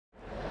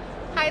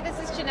Hi, this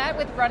is Jeanette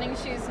with Running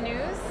Shoes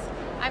News.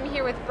 I'm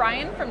here with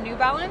Brian from New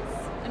Balance,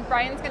 and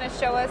Brian's going to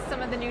show us some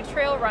of the new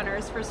trail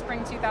runners for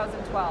spring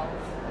 2012.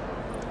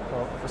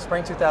 Well, for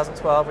spring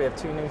 2012, we have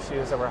two new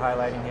shoes that we're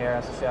highlighting here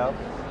as a show.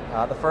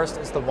 The first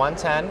is the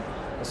 110.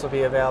 This will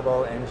be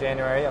available in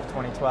January of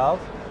 2012.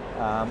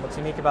 What's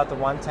unique about the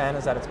 110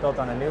 is that it's built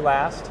on a new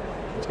last,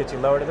 which gets you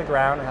lower to the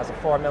ground. It has a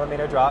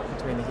 4mm drop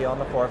between the heel and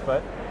the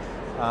forefoot.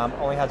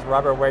 Only has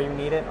rubber where you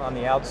need it on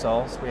the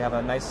outsole, so we have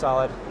a nice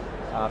solid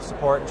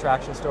support and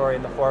traction story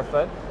in the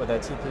forefoot with a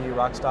TPU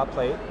rock stop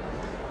plate.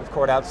 We've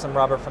cored out some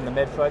rubber from the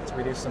midfoot to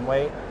reduce some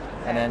weight,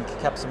 and then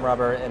kept some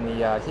rubber in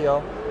the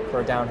heel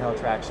for downhill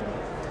traction.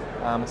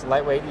 It's a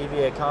lightweight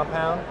EVA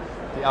compound.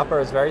 The upper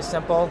is very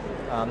simple.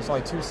 There's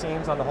only two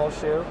seams on the whole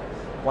shoe.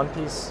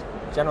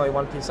 Generally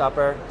one piece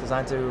upper,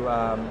 designed to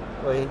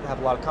really have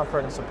a lot of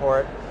comfort and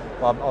support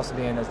while also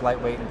being as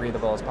lightweight and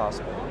breathable as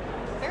possible.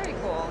 Very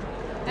cool.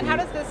 And how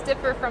does this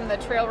differ from the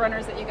trail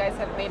runners that you guys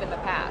have made in the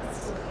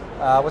past?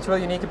 What's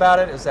really unique about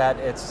it is that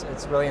it's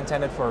really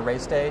intended for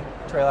race day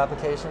trail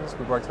applications.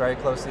 We've worked very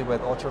closely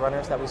with ultra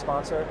runners that we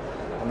sponsor,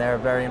 and they're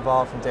very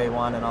involved from day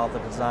one in all the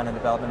design and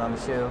development on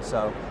the shoe.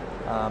 So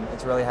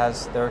it really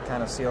has their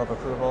kind of seal of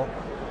approval,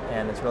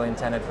 and it's really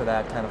intended for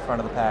that kind of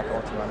front of the pack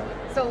ultra runner.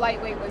 So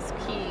lightweight was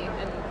key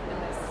in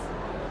this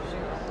shoe.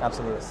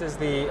 Absolutely. This is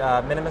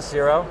the Minimus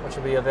Zero, which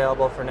will be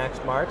available for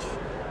next March.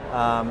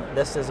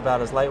 This is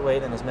about as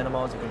lightweight and as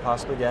minimal as you can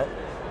possibly get.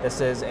 This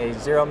is a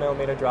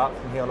 0mm drop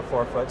from heel to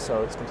forefoot,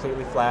 so it's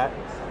completely flat.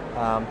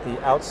 The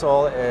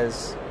outsole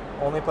is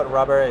only put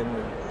rubber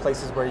in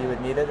places where you would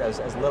need it,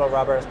 as little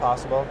rubber as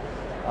possible.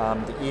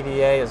 The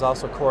EVA is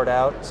also cored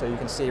out, so you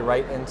can see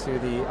right into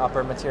the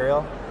upper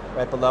material,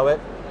 right below it.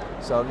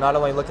 So not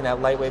only looking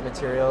at lightweight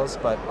materials,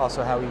 but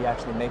also how we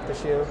actually make the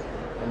shoe,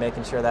 and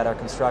making sure that our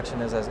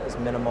construction is as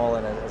minimal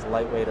and as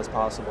lightweight as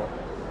possible.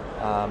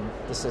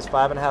 This is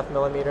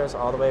 5.5mm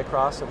all the way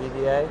across of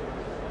EVA.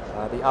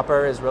 The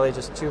upper is really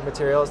just two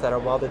materials that are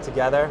welded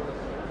together,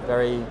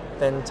 very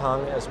thin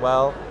tongue as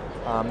well.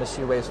 This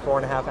shoe weighs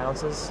 4.5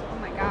 ounces, oh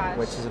my gosh,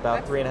 which is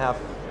about 3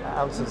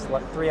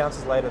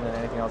 ounces lighter than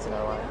anything else in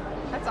our line.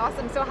 That's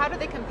awesome. So how do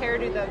they compare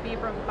to the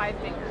Vibram 5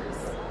 Fingers?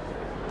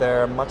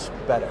 They're much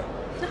better.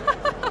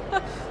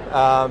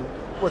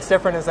 What's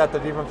different is that the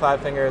Vibram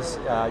 5 Fingers,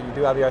 you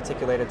do have the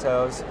articulated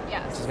toes,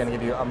 yes, which is going to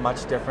give you a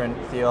much different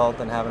feel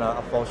than having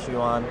a full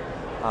shoe on.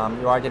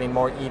 You are getting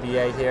more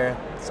EVA here.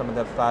 Some of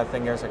the 5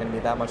 Fingers are going to be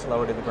that much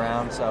lower to the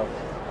ground. So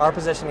our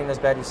positioning is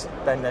that you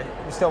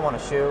still want a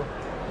shoe.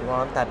 You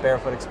want that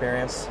barefoot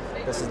experience.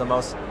 This is the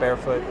most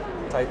barefoot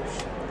type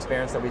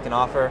experience that we can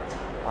offer.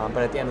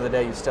 But at the end of the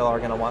day, you still are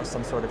going to want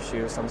some sort of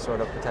shoe, some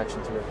sort of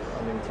protection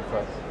underneath your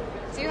foot.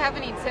 Do you have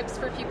any tips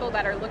for people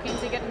that are looking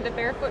to get into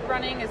barefoot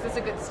running? Is this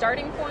a good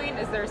starting point?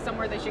 Is there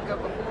somewhere they should go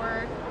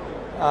before?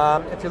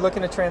 If you're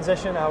looking to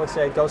transition, I would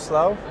say go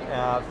slow.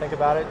 Think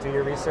about it, do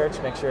your research,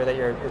 make sure that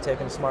you're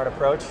taking a smart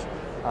approach.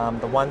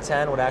 The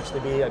 110 would actually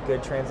be a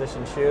good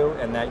transition shoe,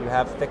 in that you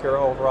have thicker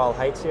overall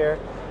heights here,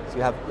 so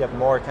you have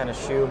more kind of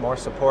shoe, more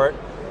support,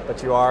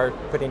 but you are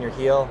putting your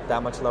heel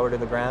that much lower to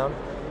the ground.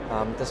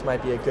 This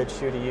might be a good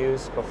shoe to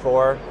use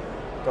before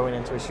going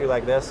into a shoe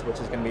like this, which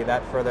is going to be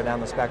that further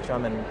down the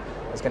spectrum, and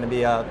it's going to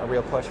be a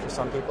real push for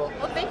some people.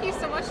 Well, thank you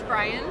so much,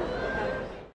 Brian.